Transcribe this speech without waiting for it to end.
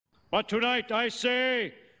But tonight I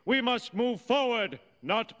say we must move forward,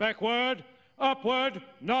 not backward, upward,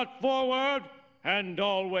 not forward, and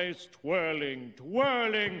always twirling,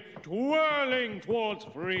 twirling, twirling towards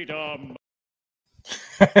freedom.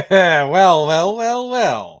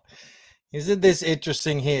 Well. Isn't this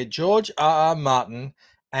interesting here? George R.R. Martin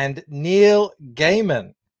and Neil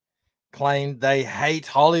Gaiman claimed they hate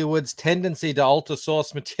Hollywood's tendency to alter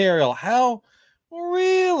source material. How?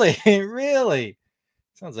 Really? Really?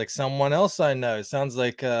 Sounds like someone else I know. Sounds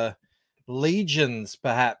like legions,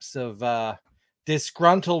 perhaps, of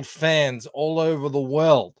disgruntled fans all over the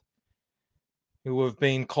world who have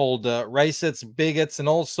been called racists, bigots, and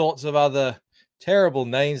all sorts of other terrible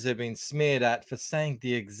names they've been smeared at for saying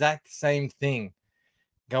the exact same thing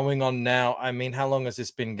going on now. I mean, how long has this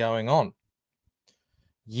been going on?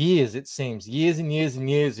 Years, it seems. Years and years and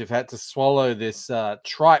years we've had to swallow this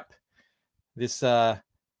tripe, this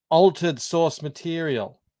altered source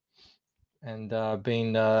material, and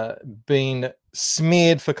been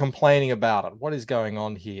smeared for complaining about it. What is going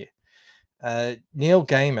on here? Neil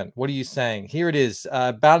Gaiman, what are you saying? Here it is,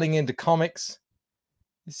 bounding into comics.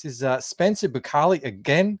 This is Spencer Baculi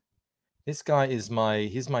again. This guy is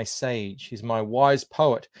he's my sage. He's my wise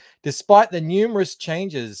poet. Despite the numerous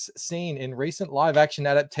changes seen in recent live-action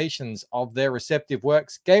adaptations of their respective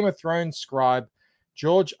works, Game of Thrones scribe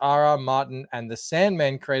George R.R. Martin and the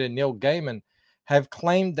Sandman creator Neil Gaiman have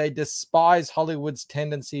claimed they despise Hollywood's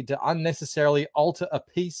tendency to unnecessarily alter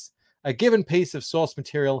a given piece of source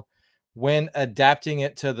material when adapting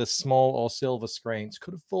it to the small or silver screens.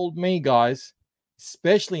 Could have fooled me, guys.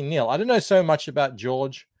 Especially Neil. I don't know so much about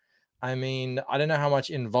George. I mean, I don't know how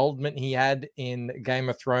much involvement he had in Game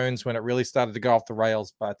of Thrones when it really started to go off the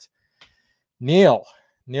rails. But Neil,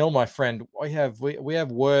 my friend, we have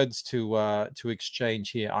words to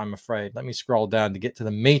exchange here, I'm afraid. Let me scroll down to get to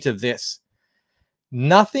the meat of this.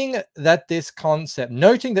 Noting that this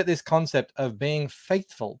concept of being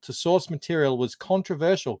faithful to source material was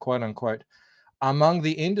controversial, quote unquote, among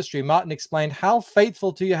the industry, Martin explained, how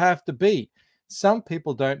faithful do you have to be? Some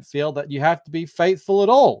people don't feel that you have to be faithful at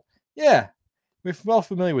all. Yeah, we're well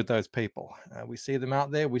familiar with those people. We see them out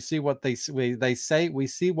there. We see what they say. We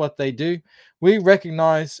see what they do. We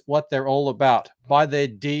recognize what they're all about. By their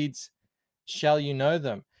deeds shall you know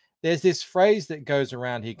them. There's this phrase that goes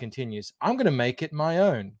around, he continues, I'm going to make it my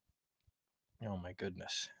own. Oh my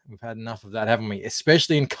goodness. We've had enough of that, haven't we?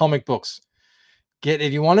 Especially in comic books.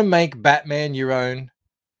 If you want to make Batman your own,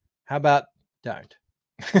 how about don't?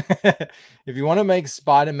 If you want to make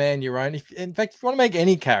Spider-Man your own, in fact, if you want to make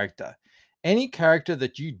any character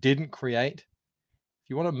that you didn't create, if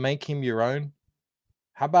you want to make him your own,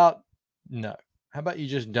 how about no? How about you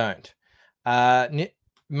just don't?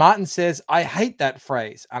 Martin says, I hate that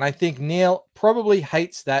phrase, and I think Neil probably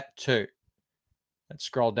hates that too. Let's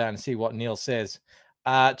scroll down and see what Neil says.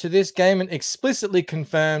 To this, Gaiman explicitly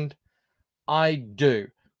confirmed, I do.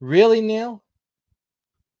 Really, Neil?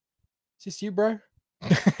 Is this you, bro?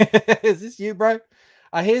 Is this you, bro?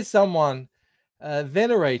 I hear someone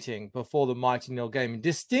venerating before the mighty Neil Gaiman.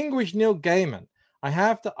 Distinguished Neil Gaiman, I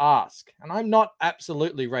have to ask, and I'm not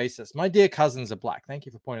absolutely racist. My dear cousins are black. Thank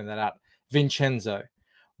you for pointing that out. Vincenzo,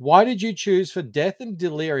 why did you choose for Death and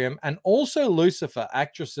Delirium and also Lucifer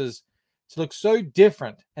actresses to look so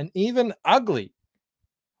different and even ugly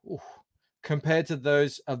compared to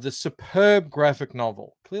those of the superb graphic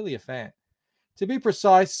novel? Clearly a fan. To be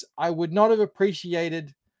precise, I would not have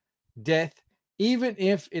appreciated Death even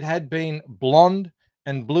if it had been blonde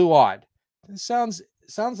and blue-eyed. It sounds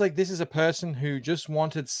like this is a person who just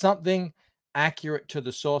wanted something accurate to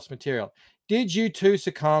the source material. Did you too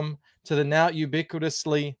succumb to the now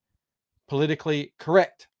ubiquitously politically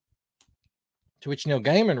correct? To which Neil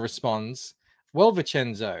Gaiman responds, well,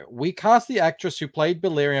 Vincenzo, we cast the actress who played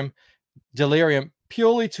Delirium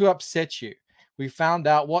purely to upset you. We found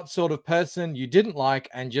out what sort of person you didn't like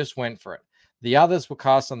and just went for it. The others were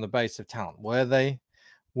cast on the base of talent. Were they?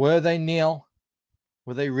 Were they, Neil?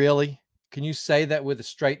 Were they really? Can you say that with a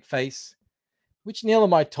straight face? Which Neil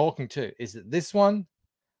am I talking to? Is it this one?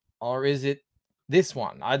 Or is it this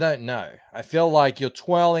one? I don't know. I feel like you're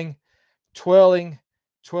twirling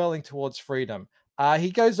towards freedom. He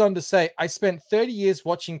goes on to say, I spent 30 years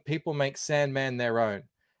watching people make Sandman their own.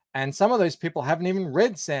 And some of those people haven't even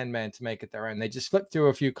read Sandman to make it their own. They just flipped through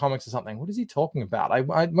a few comics or something. What is he talking about? I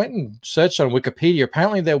went and searched on Wikipedia.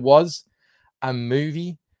 Apparently there was a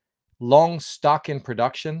movie long stuck in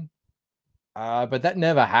production, but that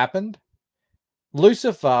never happened.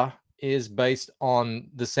 Lucifer is based on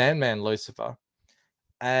the Sandman Lucifer.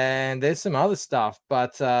 And there's some other stuff.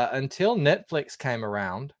 But until Netflix came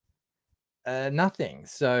around, nothing.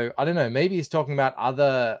 So I don't know. Maybe he's talking about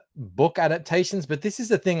other book adaptations, but this is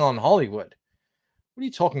the thing on Hollywood. What are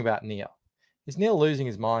you talking about, Neil? Is Neil losing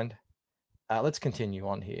his mind? Let's continue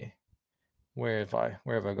on here. Where have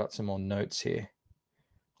I got some more notes here?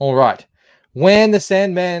 All right. When the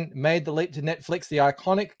Sandman made the leap to Netflix, the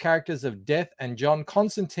iconic characters of Death and John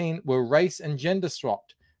Constantine were race and gender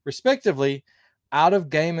swapped, respectively, out of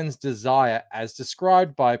Gaiman's desire, as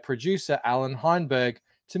described by producer Alan Heinberg,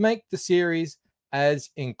 to make the series as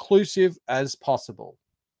inclusive as possible.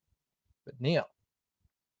 But Neil,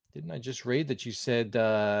 didn't I just read that you said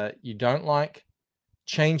you don't like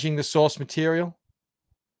changing the source material?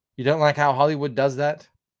 You don't like how Hollywood does that?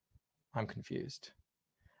 I'm confused.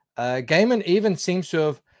 Gaiman even seems to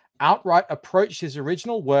have outright approached his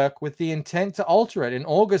original work with the intent to alter it. In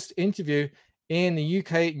August interview in the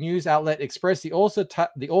UK news outlet Express, the author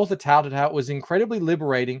touted how it was incredibly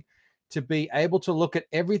liberating to be able to look at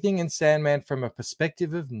everything in Sandman from a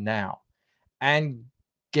perspective of now, and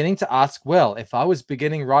getting to ask, well, if I was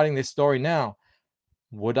beginning writing this story now,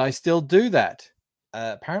 would I still do that?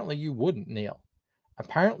 Apparently you wouldn't, Neil.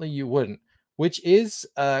 Apparently you wouldn't, which is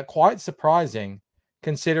quite surprising,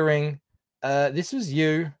 considering this was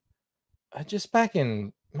you just back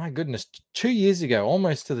in, my goodness, 2 years ago,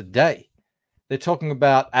 almost to the day. They're talking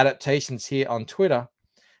about adaptations here on Twitter.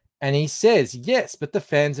 And he says, yes, but the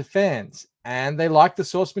fans are fans. And they like the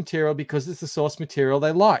source material because it's the source material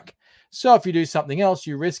they like. So if you do something else,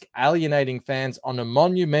 you risk alienating fans on a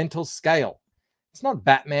monumental scale. It's not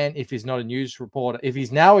Batman if he's not a news reporter. If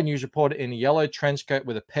he's now a news reporter in a yellow trench coat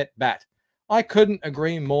with a pet bat. I couldn't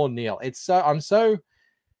agree more, Neil. I'm so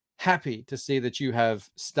happy to see that you have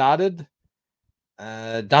started,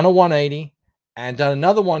 done a 180, and done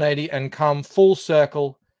another 180 and come full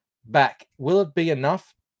circle back. Will it be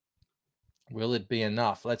enough? Will it be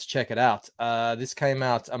enough? Let's check it out. This came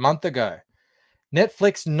out a month ago.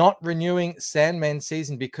 Netflix not renewing Sandman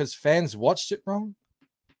season because fans watched it wrong.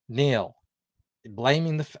 Neil, are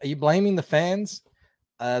you blaming the fans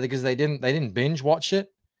because they didn't binge watch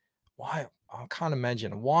it? Why? I can't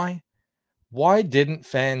imagine why. Why didn't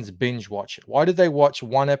fans binge watch it? Why did they watch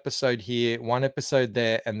one episode here, one episode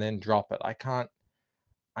there, and then drop it? I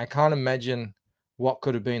can't imagine what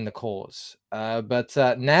could have been the cause. But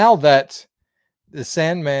now that the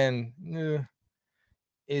Sandman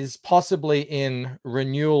is possibly in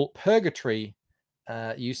renewal purgatory,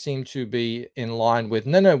 you seem to be in line with,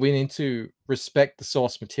 no, we need to respect the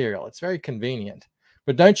source material. It's very convenient.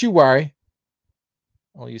 But don't you worry,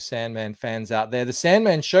 all you Sandman fans out there. The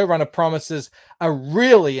Sandman showrunner promises a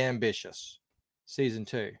really ambitious season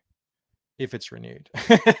 2, if it's renewed.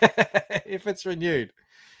 If it's renewed.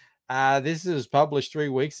 This was published 3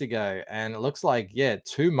 weeks ago, and it looks like,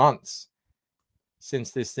 2 months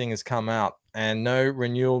since this thing has come out, and no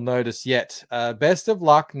renewal notice yet. Best of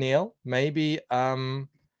luck, Neil. Maybe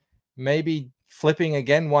flipping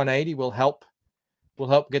again 180 will help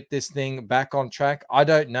get this thing back on track. I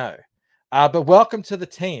don't know. But welcome to the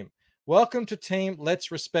team. Welcome to team.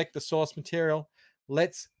 Let's respect the source material.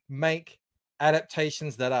 Let's make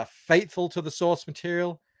adaptations that are faithful to the source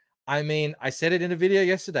material. I mean, I said it in a video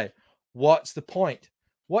yesterday. What's the point?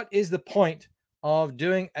 What is the point of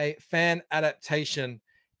doing a fan adaptation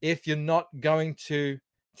if you're not going to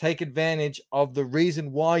take advantage of the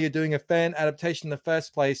reason why you're doing a fan adaptation in the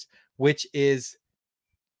first place, which is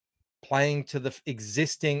playing to the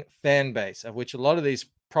existing fan base, of which a lot of these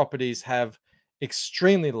properties have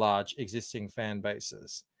extremely large existing fan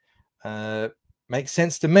bases. Makes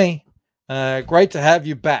sense to me. Great to have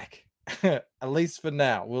you back, at least for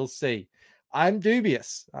now. We'll see. I'm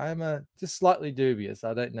dubious. I'm just slightly dubious.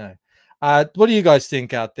 I don't know. What do you guys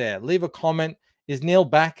think out there? Leave a comment. Is Neil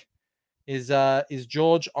back? Is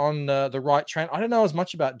George on the right train? I don't know as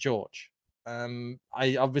much about George. I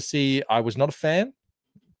was not a fan,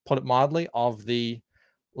 put it mildly, of the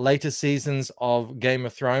later seasons of Game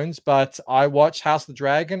of Thrones, but I watched House of the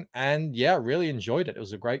Dragon and really enjoyed it. It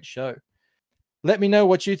was a great show. Let me know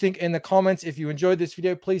what you think in the comments. If you enjoyed this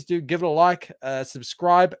video, please do give it a like,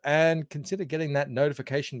 subscribe, and consider getting that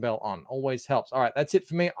notification bell on. Always helps. All right, that's it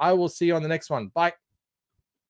for me. I will see you on the next one. Bye.